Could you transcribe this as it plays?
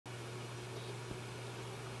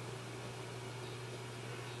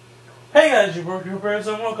Hey guys, your Brookers,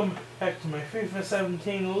 and welcome back to my Fifa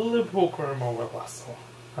 17 Liverpool career mode with Russell.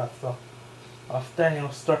 Off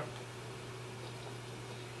Daniel Stark.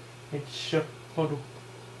 It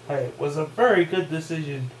was a very good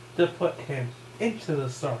decision to put him into the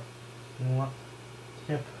start.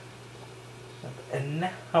 Yep. And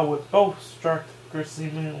now with both strikers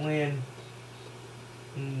seemingly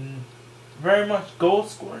in very much goal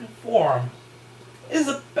scoring form, is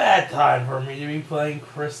a bad time for me to be playing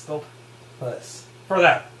Crystal Palace. For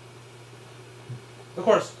that. Of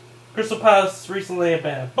course, Crystal Palace recently have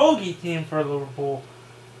been a bogey team for Liverpool.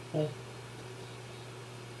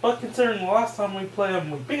 But considering the last time we played them,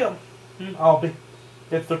 we beat them. I'll be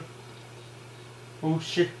if the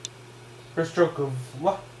first stroke of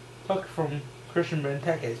luck from Christian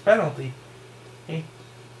Benteke's penalty, he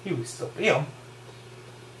would still beat him.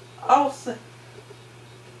 I'll say,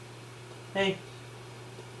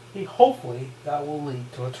 hopefully that will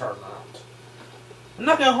lead to a turnaround. I'm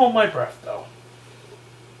not gonna hold my breath though.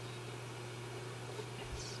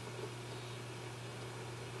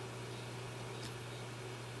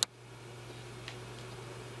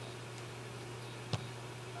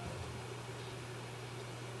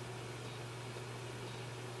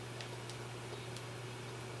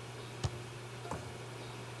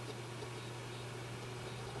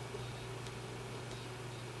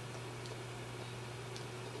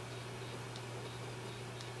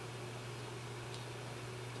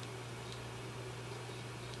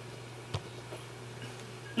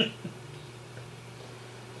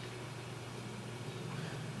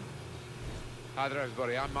 Hi there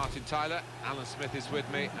everybody, I'm Martin Tyler, Alan Smith is with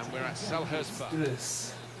me, and we're at Selhurst Park. Let's do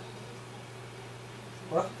this.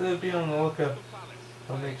 We'll have to be on the lookout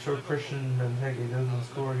to make sure Christian Benteke doesn't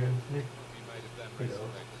score against me.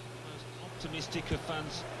 Optimistic of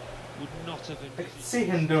fans would not have I can see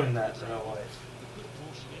him doing that in real life. the good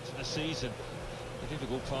portion into the season. The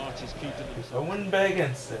difficult part is keeping them. I wouldn't bet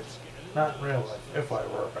against it. Not in real life, if I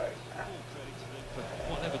were a bet. For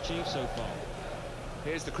what they've achieved so far.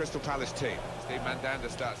 Here's the Crystal Palace team. Steve Mandanda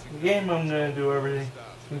starts. The game I'm going to do everything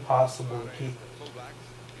possible to keep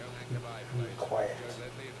quiet.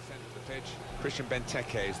 Christian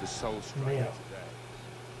Benteke is the sole striker Yeah. today.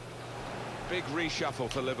 Big reshuffle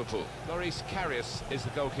for Liverpool. Loris Karius is the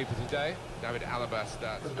goalkeeper today. David Alaba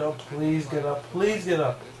starts. Don't please get up, please get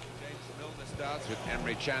up. James Milner starts with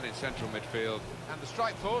Emre Can in central midfield. And the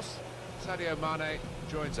strike force, Sadio Mane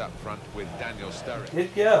joins up front with Daniel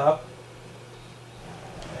Sturridge. Get up.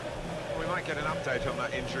 We might get an update on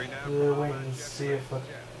that injury now. We'll wait and see if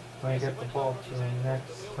I get the ball to him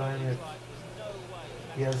next time. If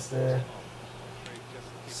he has the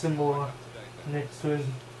symbol next to his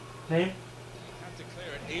name, Had to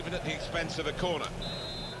clear it even at the expense of a corner.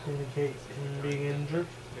 indicate him being injured.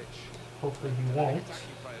 Hopefully he won't.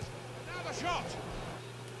 Now the shot.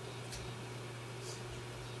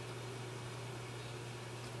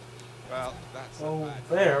 Well, that's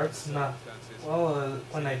There, it's not. Well,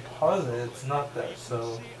 when I pause it, it's not there,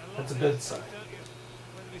 so that's a good sign.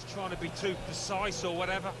 Whether he's trying to be too precise or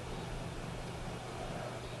whatever.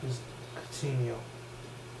 Just Coutinho.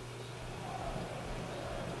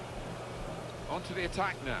 On to the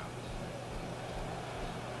attack now.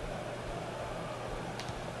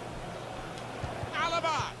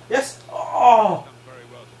 Alaba! Yes! Oh! Done very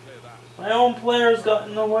well to clear that. My own player's got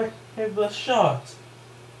in the way of the shot.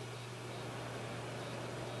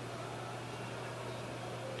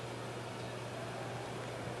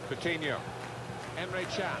 Coutinho. Emre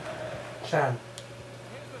Can. Chan.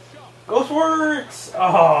 Here's the shot. Goes works!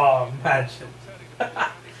 Oh, imagine.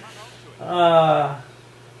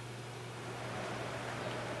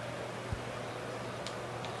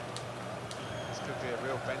 This could be a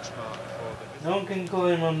real benchmark for the No one can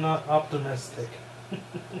claim I'm not optimistic. 10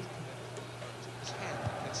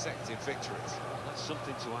 consecutive victories. That's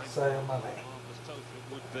something to aim for. Sadio Mane. Marvellous total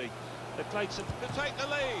it would be. They played some. To take the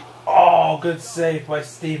lead. Oh, good save by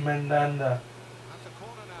Steve Mandanda. That's a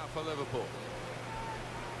corner now for Liverpool.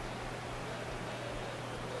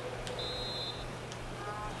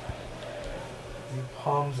 He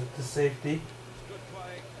palms it to safety. Good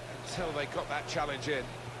play until they got that challenge in.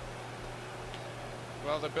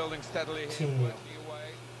 Well, they're building steadily here, Coutinho. working away.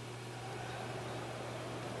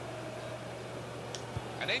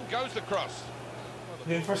 And in goes the cross.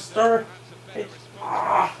 Looking for Sturridge.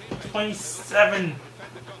 27.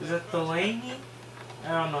 Is that Delaney?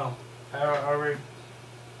 I don't know.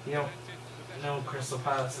 You don't know Crystal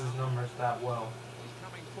Palace's numbers that well. He's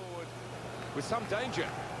coming forward with some danger.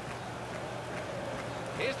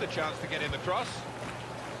 Here's the chance to get in the cross.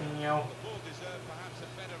 You know, The ball deserved perhaps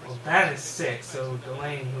a better well, response. that is 6, so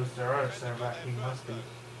Delaney, who's their other center back, he must be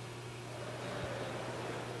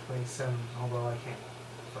 27, although I can't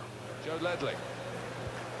confirm Joe Ledley.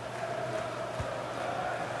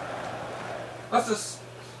 Let's just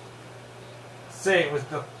say it was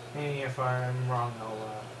the. If I'm wrong,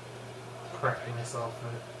 I'll correct myself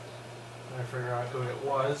when I figure out who it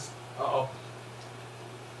was. Uh-oh.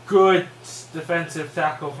 Good defensive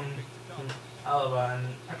tackle from Alaba, and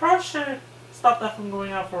I probably should stop that from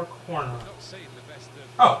going out for a corner.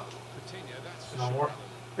 Oh. No more.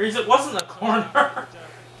 It wasn't a corner.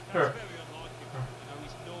 Sure.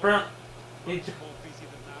 Brown.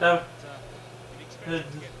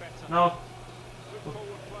 No.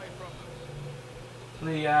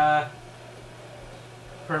 The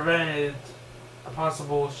prevented a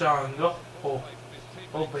possible shot and goal.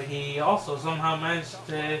 Oh, but he also somehow managed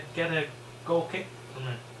to get a goal kick from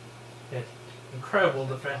it. Yeah. Incredible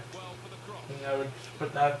defense. I think I would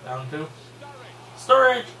put that down too.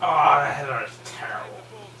 Storage! Oh, that header is terrible.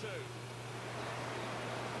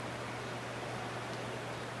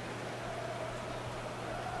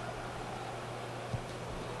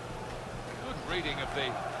 Good reading of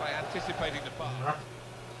by anticipating the pass.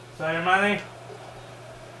 Sadio Mane.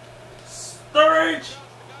 Storage!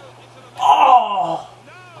 Oh!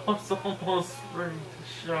 I was almost ready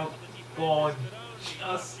to shout goal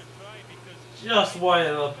just wide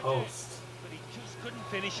of the post. But he just couldn't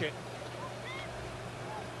finish it.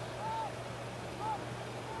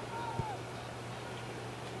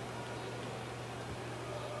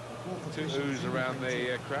 Two oohs around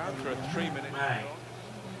the crowd for a 3-minute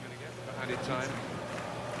added time.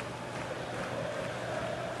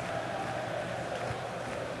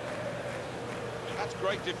 That's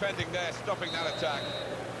great defending there, stopping that attack.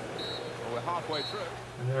 Well, we're halfway through.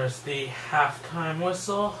 And there's the halftime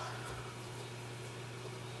whistle.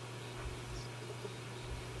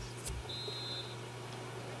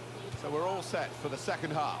 So we're all set for the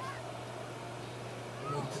second half.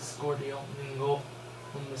 We need to score the opening goal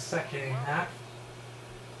from the second half.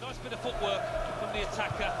 Nice bit of footwork from the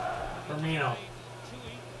attacker. Firmino.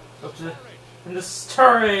 Up to in the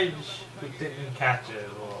Sturridge, who didn't catch it at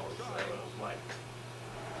all. So like.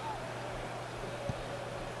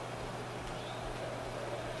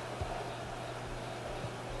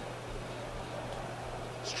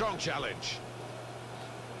 Strong challenge.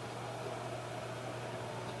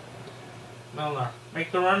 Milner,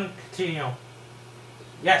 make the run, Coutinho.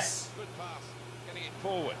 Yes. Good pass, getting it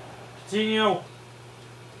forward. Coutinho.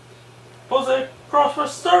 Pulls it across for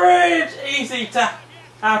Sturridge. Easy to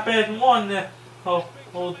happen. 1-0.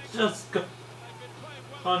 We'll just go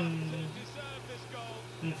on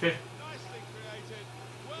in 50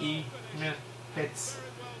 minutes.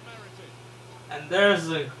 And there's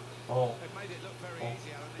a goal.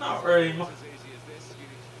 Not really much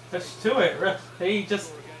to it, really. He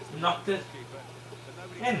just knocked it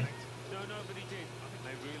in.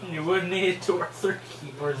 You would need 2 or 3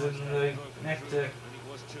 keepers in the net to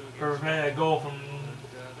prevent a goal from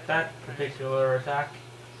that particular attack.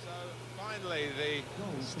 So finally the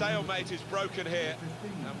stalemate is broken here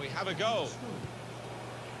and we have a goal.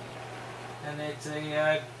 And it's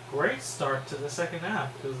a great start to the second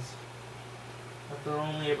half because after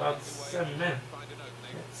only about 7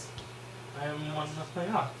 minutes, I am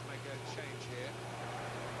 1-0 up.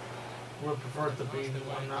 Would prefer to be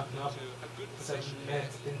 1-0 up 7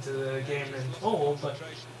 minutes into the game in total, but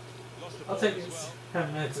I'll take it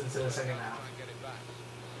 10 minutes into the second half.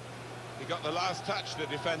 He got the last touch, the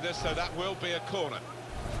defender, so that will be a corner.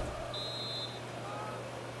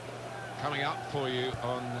 Coming up for you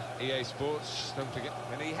on EA Sports, don't forget.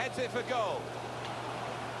 And he heads it for goal.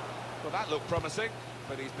 Well, that looked promising,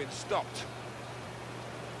 but he's been stopped.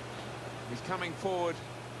 He's coming forward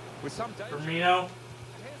with some danger. Firmino.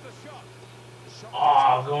 Here's the shot.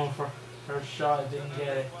 Oh, going for her shot, didn't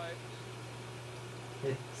get it.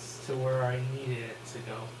 It's to where I needed it to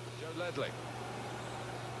go. Joe Ledley.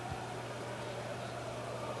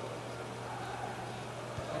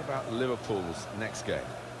 What about Liverpool's next game?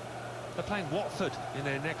 They're playing Watford in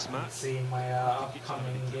their next match. See my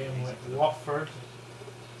upcoming game with Watford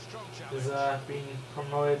is being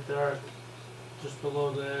promoted there just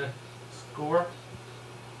below the score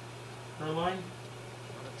line.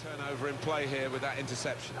 Turnover in play here with that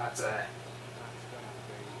interception. That's a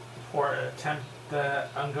poor attempt.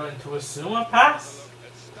 I'm going to assume a pass.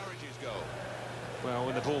 Sturridge's goal. Well,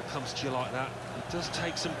 when the ball comes to you like that, it does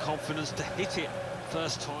take some confidence to hit it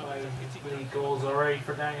first time. 3 goals already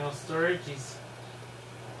for Daniel Sturridge. He's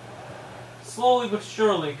slowly but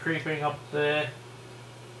surely creeping up the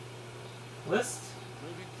list.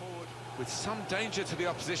 Moving forward with some danger to the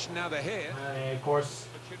opposition now they're here. And of course,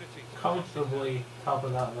 comfortably top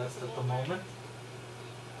of that list at the moment.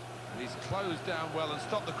 He's closed down well and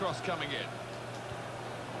stopped the cross coming in.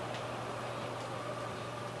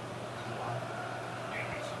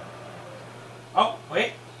 Oh,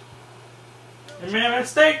 wait. I made a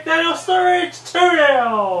mistake. Daniel Sturridge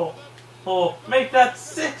 2-0. Oh, make that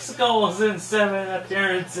 6 goals in 7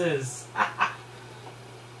 appearances.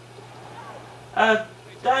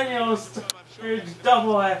 Daniel Sturridge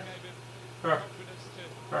double it.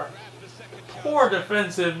 Poor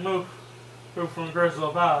defensive move from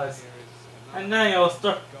Crystal Palace. And Daniel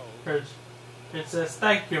Sturridge, it says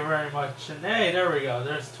thank you very much. And hey, there we go.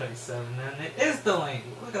 There's 27. And it is the lane.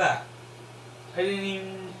 Look at that. I didn't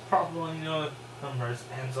even properly know the numbers,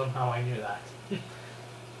 and somehow I knew that.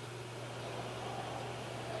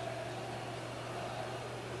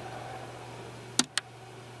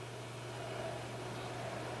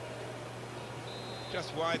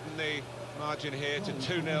 Just widen the margin here to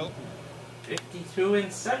 2-0. 52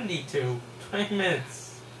 and 72. 20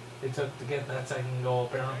 minutes it took to get that second goal,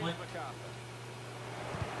 apparently.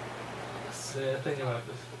 Let's think about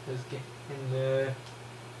this game. The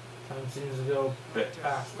time seems to go a bit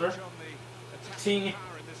faster. Continue.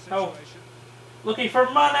 Oh, looking for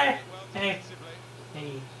money. Hey.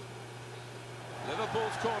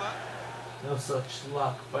 Liverpool's corner. No such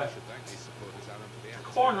luck, but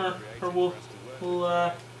corner will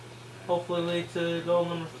hopefully lead to goal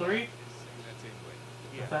number 3.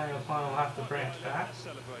 Nathaniel Klein will have to bring it back.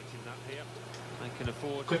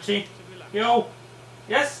 Kuchi. Yo.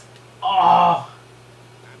 Yes. Oh.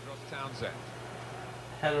 Townsend.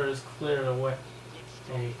 Header is cleared away.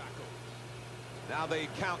 Hey. Now the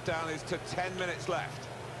countdown is to 10 minutes left.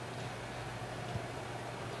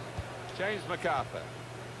 James MacArthur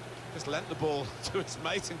just lent the ball to his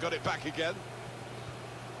mate and got it back again.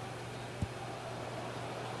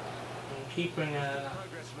 I'm keeping an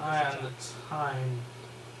eye on the time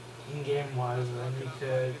in game wise. I need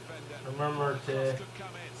to remember to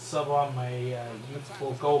sub on my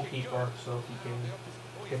youthful goalkeeper so he can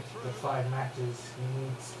get the 5 matches he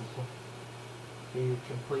needs to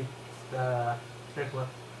complete the trickler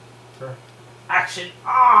for action.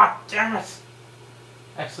 Ah, damn it!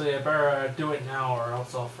 Actually, I better do it now or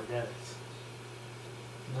else I'll forget it.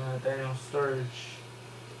 Daniel Sturridge.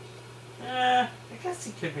 I guess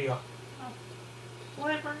he could be a... Will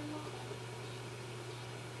I bring him up?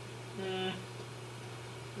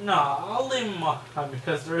 No, I'll leave him up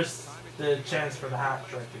because there is the chance for the hat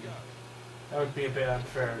trick again. That would be a bit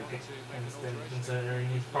unfair against him, considering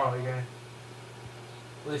he's probably going to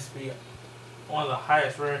at least be one of the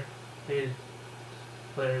highest rated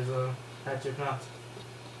players of that, if not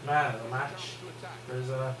man of the match. There's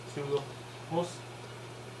 2 goals.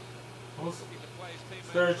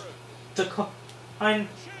 Sturridge to climb, and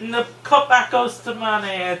the cutback goes to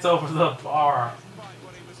Mane. It's over the bar.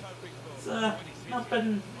 It's not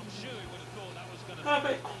been a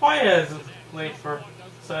bit quiet as of late for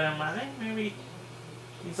Sadio Mane. Maybe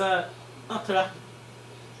he's not too.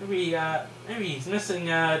 Maybe he's missing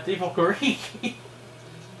Divock Origi.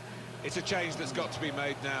 It's a change that's got to be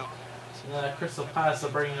made now. Crystal Palace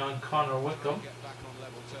are bringing on Connor Wickham.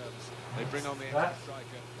 They bring on the striker.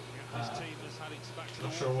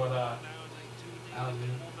 Not sure what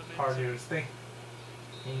Pardew is thinking.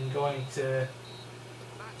 Going to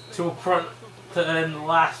a front to end the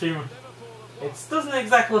last few. It doesn't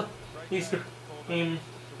exactly.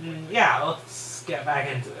 Yeah, let's get back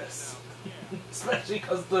into this. Especially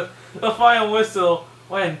because the final whistle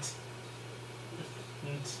went.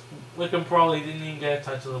 And Wickham probably didn't even get a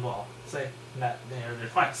touch of the ball. Say that there, they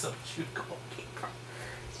find some shoot goalkeeper.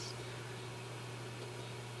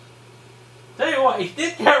 Tell you what, he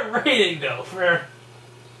did get a rating though. For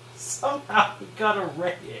somehow he got a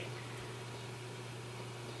rating.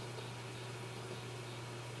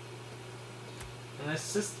 An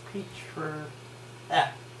assist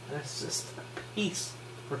piece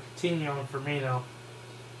for Coutinho and Firmino.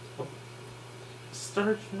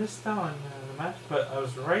 Sturridge missed out on the match, but I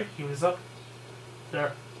was right. He was up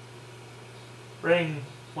there. Rating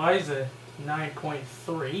wise a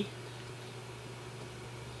 9.3.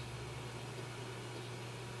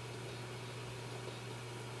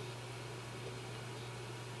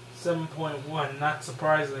 .1, not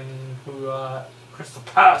surprising who Crystal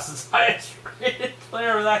Palace's highest rated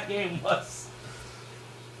player of that game was.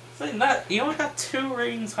 Saying that, he only got 2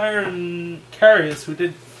 ratings higher than Karius, who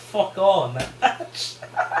did fuck all in that match.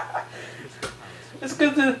 It's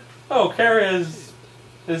good to... Oh, Karius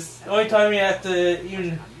is the only time he had to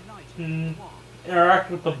even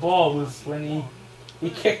interact with the ball was when he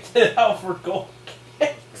kicked it out for goal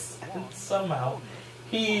kicks. And somehow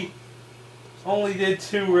he only did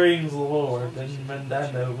 2 ratings lower than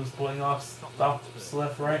Mandanda, who was playing off stops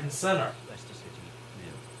left, right, and center. Leicester City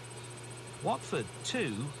 0. Watford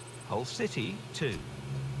 2, Hull City 2.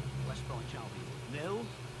 West Bromwich Albion 0,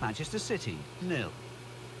 Manchester City 0.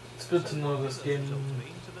 It's good to know this game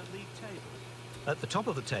At the top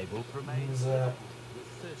of the table remains is with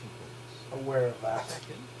 30 points. aware of that.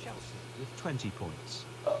 Second, Chelsea with 20 points.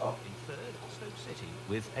 Uh-oh. In third, Stoke City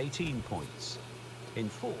with 18 points. In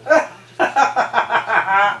fourth, There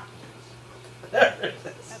it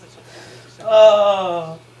is.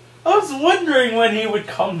 Oh, I was wondering when he would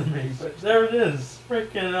come to me, but there it is.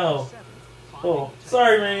 Freaking hell. Oh,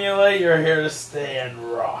 sorry, Manula, you're here to stay and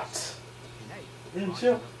rot.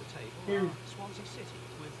 Enjoy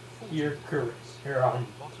your career here on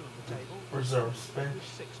reserves bench.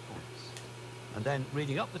 And then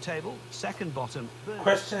reading up the table, second bottom.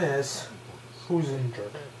 Question is, who's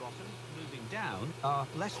injured? Moving down are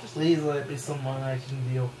Leicester City. Please let it be someone I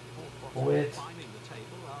can deal with. Climbing the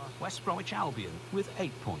table are West Bromwich Albion with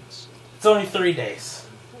 8 points. It's only 3 days.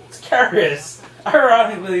 It's curious.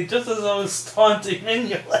 Ironically, just as I was taunting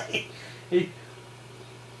Mignolet,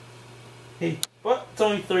 but it's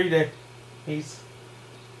only 3 days.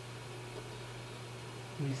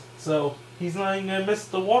 So he's not even gonna miss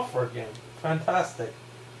the Watford game. Fantastic.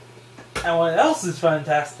 And what else is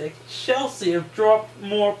fantastic? Chelsea have dropped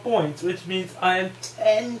more points, which means I am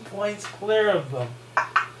 10 points clear of them.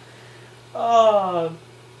 Oh,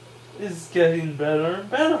 it's getting better and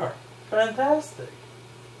better. Fantastic.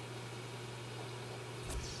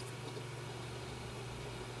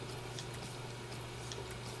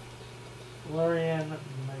 Florian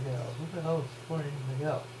Miguel. Who the hell is Florian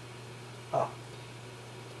Miguel? Oh.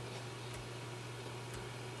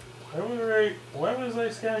 Why was I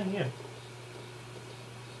scanning him?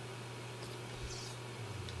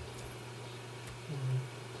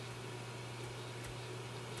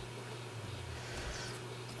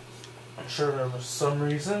 I'm sure there was some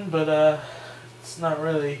reason, but it's not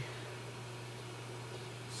really.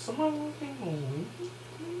 Someone looking weird?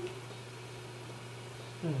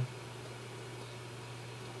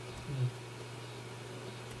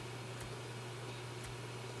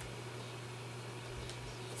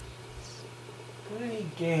 How many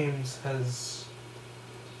games does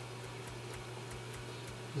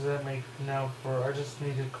that make now for? I just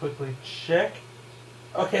need to quickly check.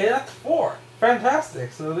 Okay, that's 4.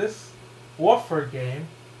 Fantastic. So this Watford game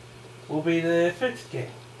will be the 5th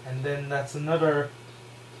game. And then that's another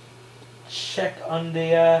check on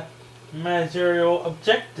the managerial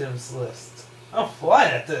objectives list. I'm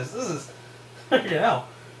flying at this. This is freaking hell.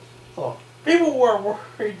 So, people were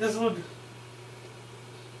worried this would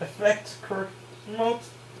affect promote.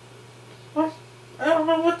 What? I don't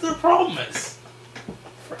know what the problem is.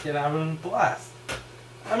 Freaking having a blast.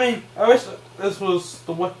 I mean, I wish this was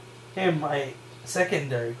the one in my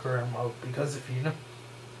secondary career mode, because if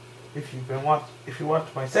you watch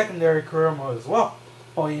my secondary career mode as well,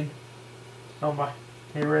 you know my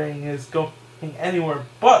rating is going anywhere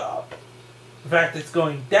but up. In fact, it's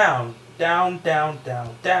going down, down, down,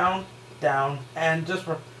 down, down, down, and just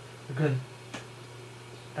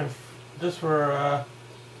for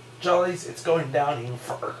jollies, it's going down even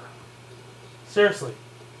further. Seriously.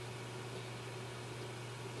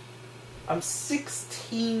 I'm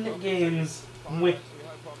 16 games wins.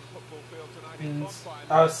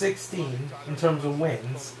 I was 16 in terms of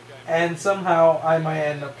wins, and somehow I might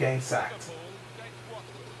end up getting sacked.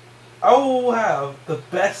 I will have the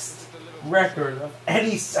best record of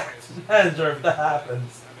any sacked manager if that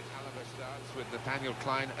happens.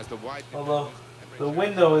 Although the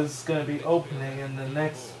window is going to be opening in the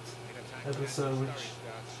next episode, which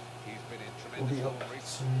will be up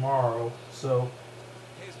tomorrow. So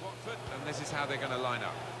and this is how they're going to line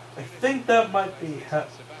up. I think that might be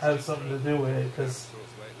have something to do with it, because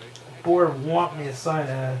the board want me to sign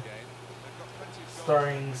a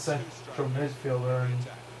starting central midfielder, and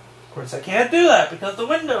of course I can't do that because the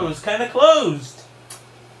window is kind of closed.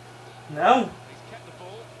 No.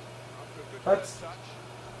 But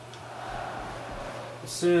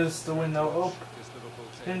as soon as the window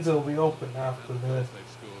opens, it'll be open after the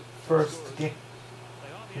first game.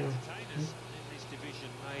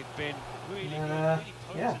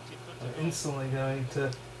 Yeah, I'm instantly going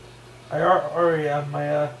to. I already have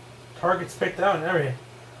my targets picked out and everything.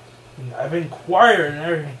 I've inquired and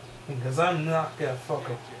everything, because I'm not gonna fuck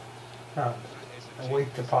up and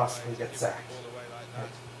wait to possibly get sacked.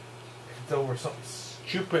 If it's over something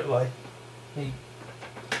stupid if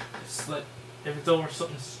it's over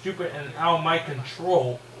something stupid and out of my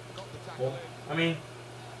control, well, I mean,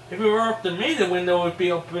 if it were up to me, the window would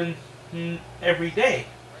be open every day.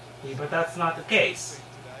 but that's not the case.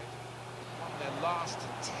 Their last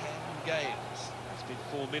 10 games. It's been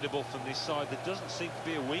formidable from this side. There doesn't seem to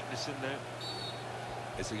be a weakness in there.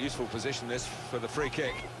 It's a useful position, this, for the free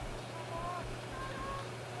kick.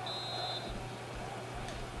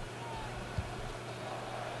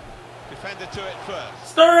 Defender to it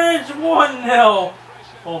first. Sturridge 1-0.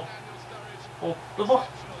 The ball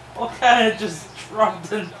kind of just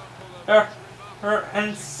dropped in her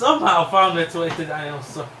and somehow found its way to Daniel.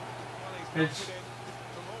 So it's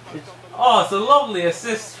a lovely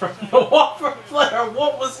assist from the Watford player.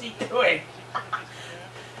 What was he doing?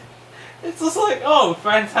 It's just like, oh,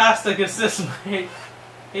 fantastic assist, mate.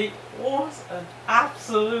 He was an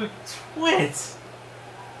absolute twit.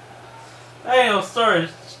 Daniel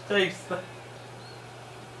Sturridge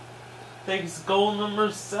takes goal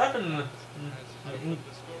number 7 in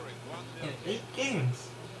 8 games.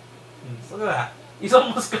 Look at that. He's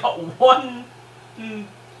almost got 1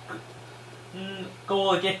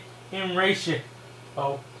 goal a game ratio.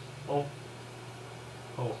 Oh.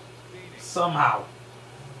 Somehow.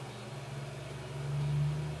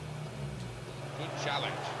 Good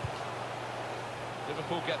challenge.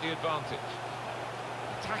 Liverpool get the advantage.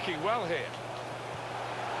 Attacking well here.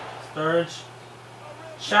 Sturridge.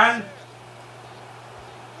 Shan.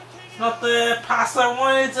 It's not the pass I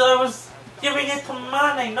wanted. I was giving it to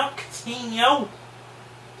Mane, not Coutinho.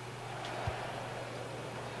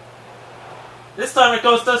 This time it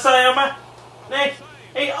goes to Sadio Mane.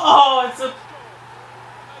 Oh,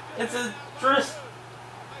 it's a drift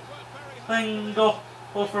thing go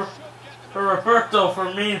for Roberto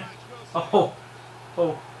Firmino. Oh.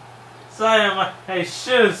 Sadio Mane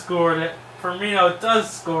should have scored it. Firmino does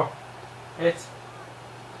score it.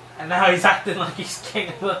 And now he's acting like he's king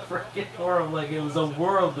of the freaking world, like it was a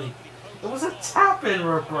worldly. It was a tap-in,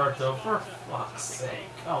 Roberto, for fuck's sake.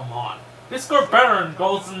 Come on. They score better in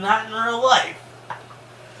goals than that in real life.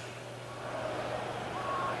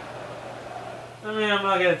 I mean, I'm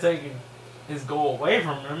not going to take his goal away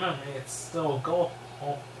from him. I mean, it's still a goal.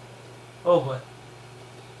 But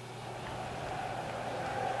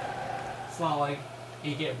it's not like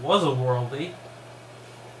it was a worldie.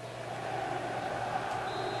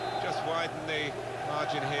 Just widen the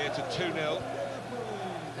margin here to 2-0.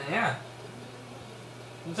 Yeah.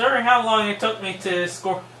 Considering how long it took me to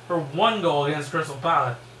score for 1 goal against Crystal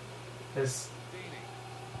Palace,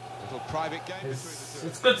 Little private game between the two.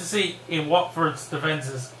 it's good to see in Watford's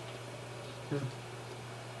defences is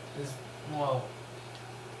well,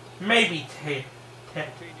 maybe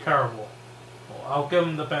terrible. Well, I'll give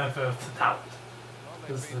them the benefit of the doubt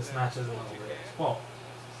because this match isn't over yet. Well,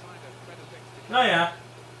 no, yeah,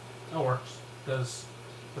 it works because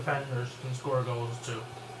defenders can score goals too.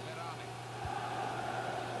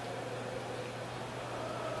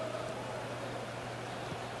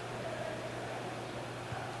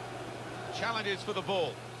 Challenges for the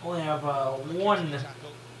ball. Only have 1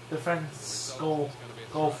 defense goal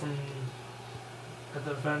from a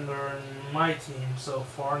defender in my team so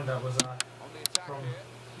far, and that was from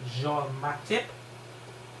Jean Matip.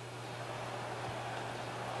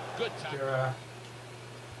 Good tackle. They're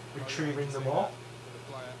retrieving the ball.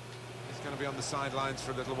 He's going to be on the sidelines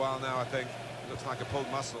for a little while now, I think. Looks like a pulled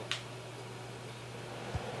muscle.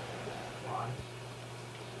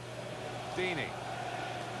 Deeney.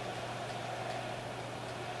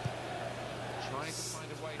 Trying to find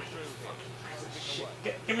a way through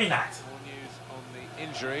here. Give me that. More news on the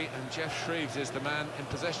injury, and Jeff Shreves is the man in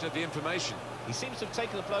possession of the information. He seems to have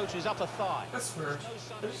taken the blow to his upper thigh. That's weird.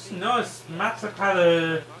 I just noticed Matip had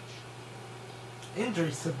a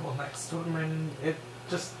injury symbol next to him and it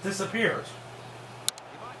just disappeared.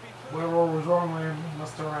 Whatever was wrong with him, he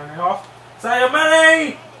must have ran it off. Sadio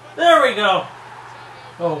Mane! There we go!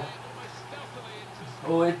 Oh,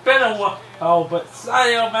 it's been a while. Oh, but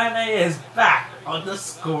Sadio Mane is back on the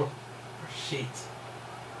score sheet.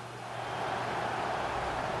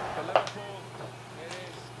 For Liverpool, it is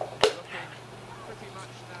looking pretty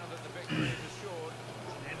much now that the victory is assured.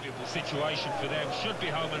 An enviable situation for them. Should be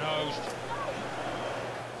home and hosed.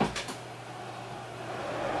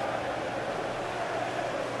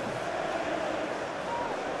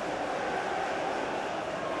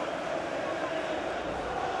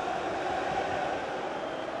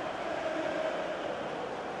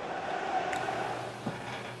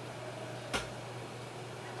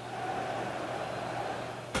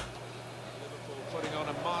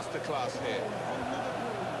 Masterclass here.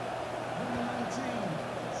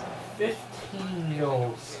 15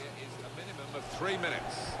 goals. Here is a minimum of 3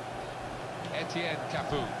 minutes. Etienne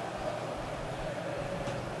Capoue.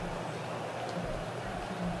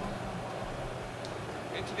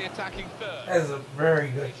 into the attacking third. That is a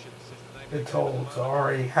very good total to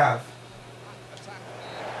already have.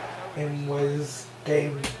 And was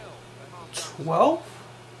game 12?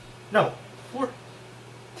 No, 14.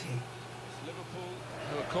 Liverpool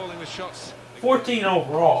who are calling the shots. 14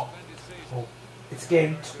 overall. Oh, it's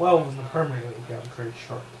game 12 in the Premier League, I'm pretty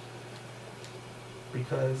sure.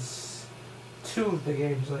 Because 2 of the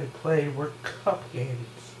games I played were cup games.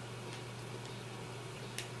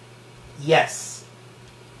 Yes.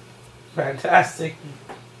 Fantastic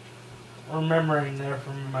remembering there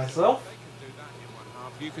from myself.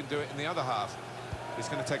 You can do it in the other half. It's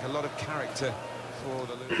going to take a lot of character for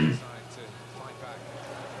the losing side to fight back.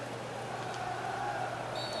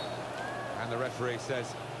 And the referee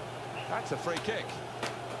says, that's a free kick.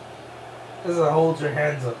 This is a hold your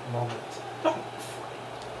hands up moment.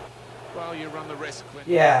 Well, you run the risk when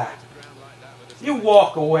Yeah. you ground like that with a You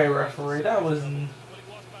walk away, referee. That was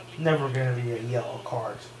never going to be a yellow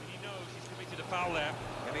card. He knows he's committed a foul there.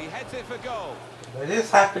 and he heads it for goal. But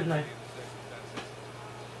this happened.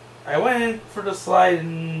 I went in for the slide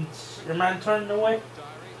and your man turned away.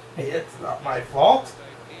 Hey, it's not my fault.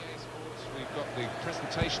 We've got the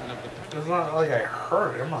presentation of the It's not like I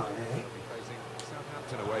hurt him on anything. facing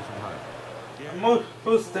Southampton away from home. Yeah,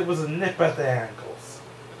 Most it was a nip at the ankles.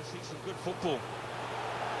 going to see some good football.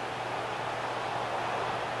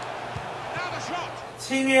 Now the shot.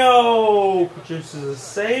 Coutinho produces a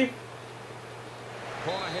save.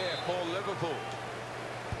 Corner here for Liverpool.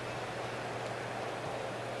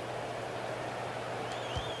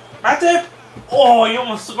 That's it! Oh, you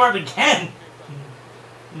almost scored again!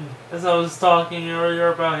 As I was talking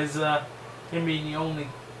earlier about him being the only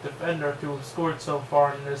defender to have scored so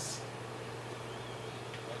far in the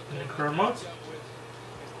career mode.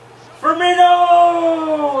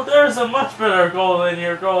 Firmino! There's a much better goal than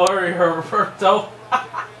your goal earlier, Roberto.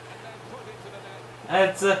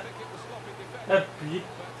 That's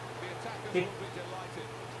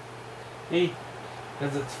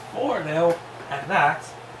because it's 4-0, and that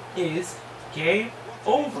is game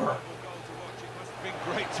over. Been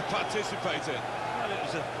great to participate in. Well, it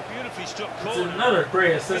was a beautifully struck It's corner. another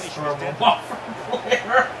great assist from a Watford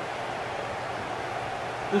player.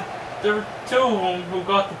 There were two of them who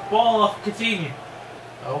got the ball off Coutinho.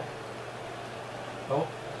 Oh.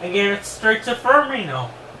 And gave it straight to Firmino.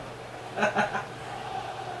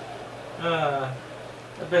 A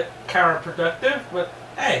bit counterproductive, but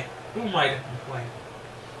hey, who might have complained?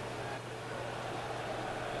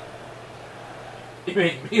 He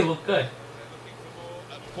made me look good.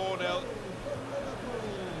 4-0.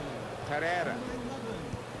 Pereira.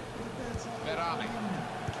 Berami.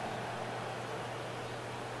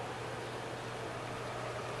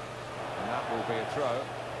 And that will be a throw.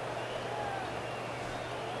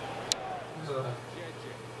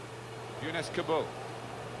 Younes Kabul.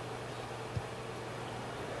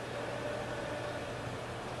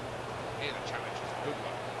 Here the challenge is a good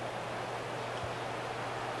one.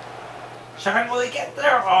 Shine, will he get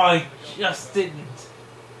there? Oh, he just didn't.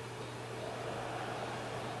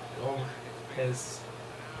 Oh, I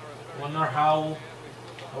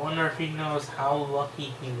wonder if he knows how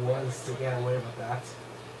lucky he was to get away with that.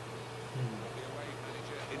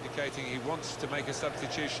 Indicating he wants to make a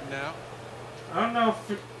substitution now. I don't know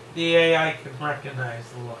if the AI can recognize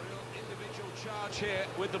the luck. Individual charge here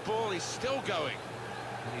with the ball. He's still going.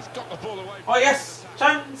 And he's got the ball away. Oh yes!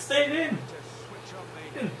 Chan stayed in!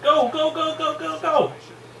 Go, go, go, go, go, go!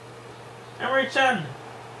 Emery Chan!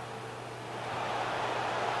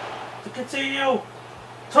 To Coutinho!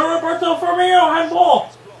 To Roberto Firmino! Handball!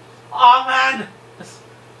 Oh man!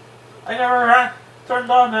 I never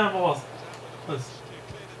turned on handballs.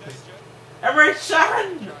 Emery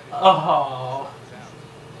Chan! Oh!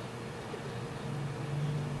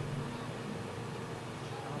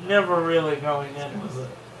 Never really going in, was it? They're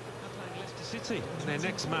playing Leicester City in their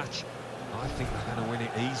next match. I think they're going to win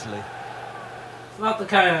it easily. It's not the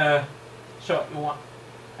kind of shot you want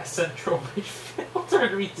a central midfielder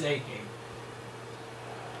to be taking.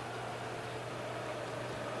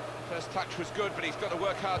 First touch was good, but he's got to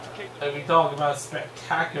work hard to keep the Like we talk about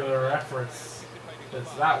spectacular efforts, because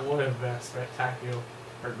that would have been spectacular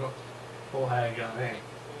goal had gone in.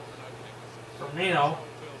 Firmino,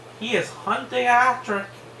 he is hunting a hat-trick.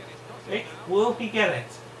 Will he get it?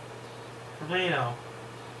 Firmino.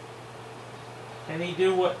 Can he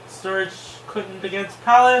do what Sturridge couldn't against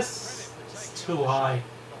Palace? It's too high.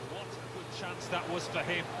 What a good chance that was for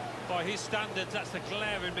him. By his standards, that's a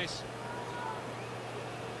glaring miss.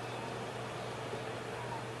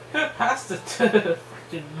 Could have passed it to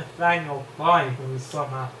freaking Nathaniel Klein, who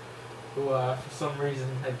for some reason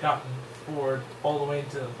had gotten forward all the way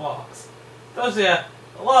into the box. Tells you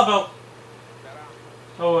a lot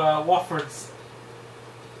about Watford's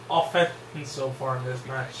offense so far in this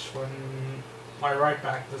match when my right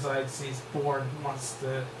back decides he's bored and wants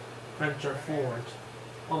to venture forward.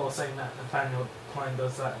 Although saying that, Nathaniel Klein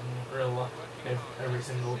does that in real life every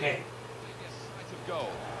single game.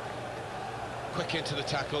 Goal. Quick into the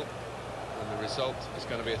tackle, and the result is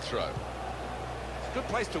going to be a throw. It's a good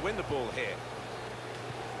place to win the ball here.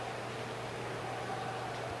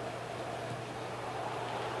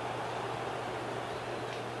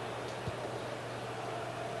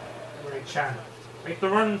 Great channel. Make the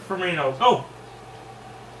run, Firmino. Go!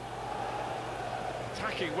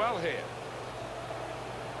 Attacking well here.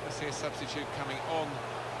 Let's see a substitute coming on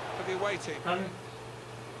for the away team.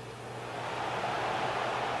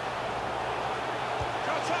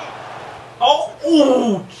 Oh,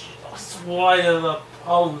 ooh, just wide of the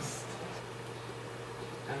post.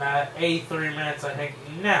 And at 83 minutes, I think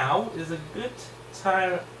now is a good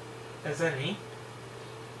time as any.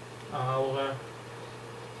 Another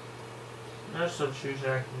substitution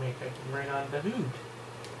I can make. I can bring on the Hood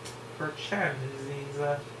for Chan. He's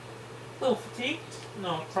a little fatigued,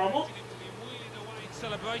 no problem.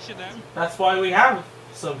 Celebration now. That's why we have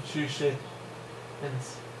substitution. And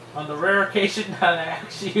on the rare occasion that I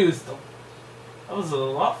actually used them. That was a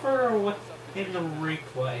lot for what in the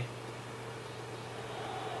replay.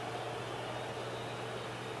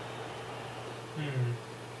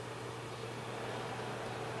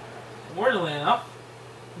 Weirdly enough,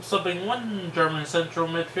 I'm subbing one German central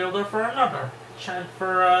midfielder for another. Chant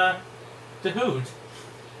for De Hood.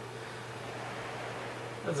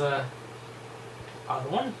 That's a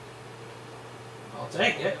odd one. I'll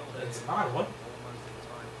take it, but it's an odd one.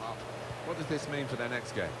 What does this mean for their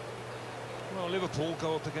next game? Well, Liverpool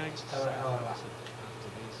go up against and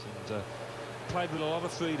played with a lot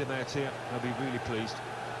of freedom out here. They'll be really pleased.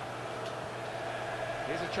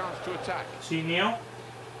 Here's a chance to attack. Chinio.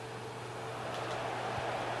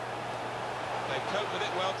 They cope with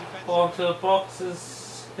it well defensively. Ball into the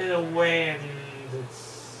boxes, hit away, and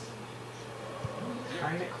it's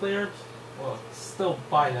kind of cleared. Well, it's still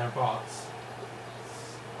by their box.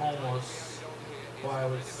 It's almost, well, I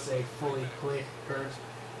would say fully cleared.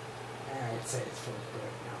 I'd say it's fully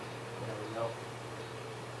cleared now. There we go.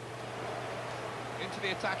 Into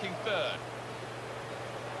the attacking third.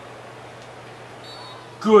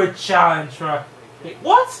 Good challenge, right? Wait,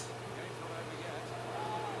 what?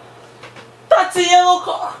 That's a yellow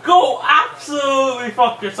card. Go absolutely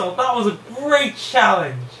fuck yourself. That was a great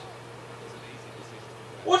challenge.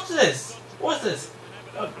 What's this? What's this?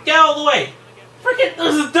 Get out of the way. Freaking,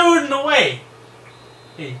 there's a dude in the way.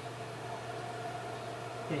 Hey.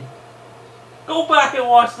 Go back and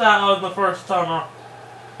watch that on the first time.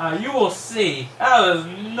 You will see that is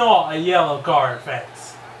not a yellow card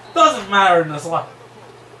offense. Doesn't matter in this life.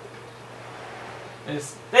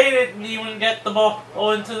 They didn't even get the ball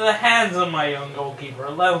into the hands of my young goalkeeper,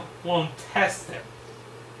 let alone test him.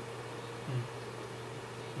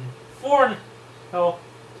 4-0. Well,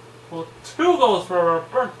 2 goals for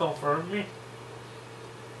Roberto for me.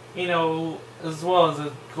 You know, as well as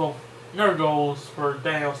another goals for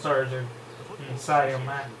Daniel Sturgeon and Sadio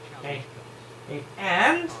Mane.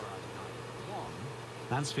 And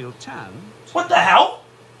Mansfield Town. What the hell?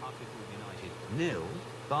 United 0,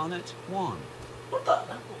 Barnet 1. What the?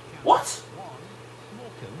 What?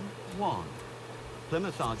 Morecambe 1.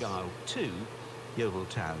 Plymouth Argyle 2, Yeovil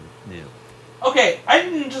Town 0. Okay, I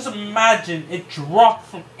didn't just imagine it dropped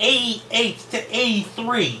from A8 to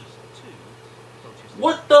A3.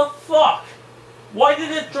 What the fuck? Why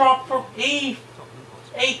did it drop from A8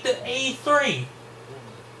 to A3? 1.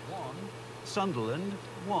 Sunderland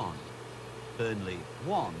 1. Burnley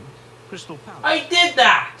 1. Crystal Palace. I did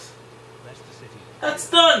that! Leicester City. That's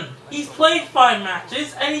done! He's played 5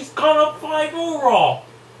 matches and he's gone up 5 overall!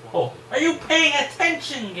 Oh, are you paying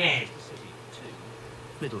attention, game?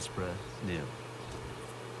 Middlesbrough 0.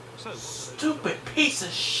 Stupid piece of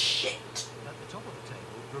shit! At the top of the table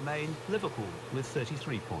remain Liverpool with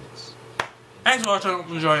 33 points. Thanks for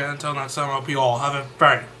watching, enjoy it. Until next time, I hope you all have a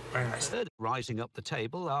very, very nice day. Third, rising up the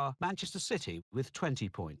table are Manchester City with 20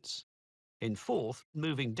 points. In 4th,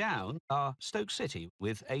 moving down, are Stoke City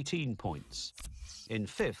with 18 points. In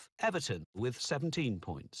 5th, Everton with 17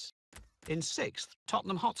 points. In 6th,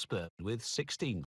 Tottenham Hotspur with 16.